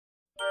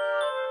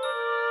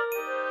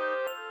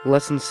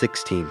Lesson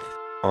 16th,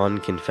 on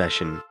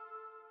Confession.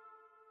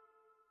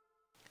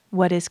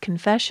 What is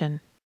confession?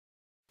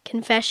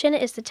 Confession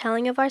is the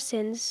telling of our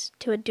sins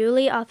to a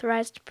duly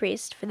authorized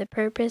priest for the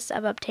purpose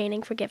of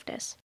obtaining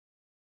forgiveness.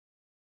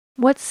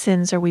 What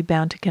sins are we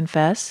bound to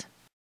confess?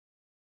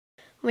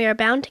 We are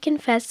bound to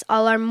confess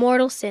all our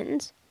mortal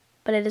sins,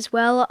 but it is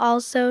well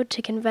also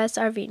to confess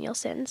our venial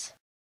sins.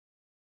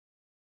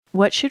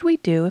 What should we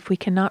do if we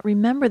cannot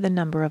remember the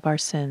number of our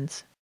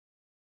sins?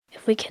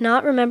 If we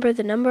cannot remember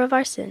the number of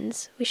our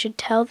sins, we should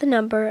tell the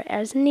number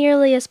as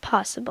nearly as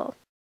possible.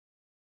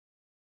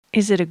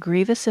 Is it a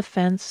grievous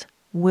offense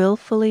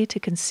willfully to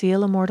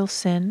conceal a mortal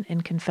sin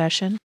in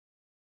confession?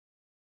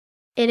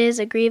 It is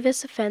a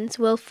grievous offense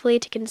willfully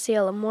to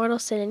conceal a mortal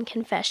sin in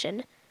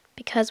confession,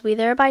 because we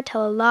thereby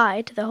tell a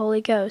lie to the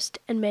Holy Ghost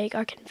and make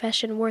our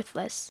confession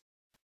worthless.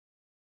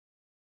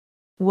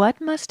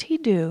 What must he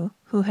do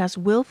who has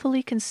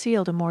willfully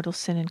concealed a mortal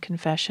sin in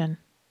confession?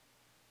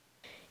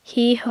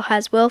 He who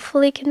has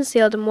willfully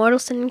concealed a mortal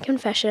sin in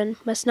confession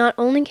must not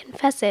only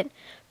confess it,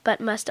 but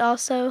must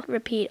also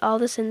repeat all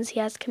the sins he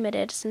has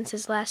committed since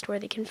his last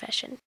worthy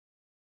confession.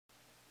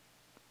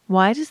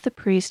 Why does the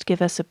priest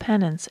give us a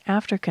penance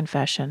after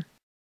confession?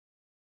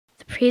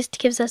 The priest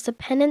gives us a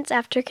penance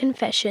after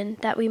confession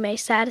that we may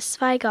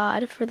satisfy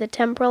God for the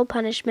temporal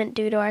punishment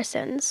due to our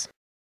sins.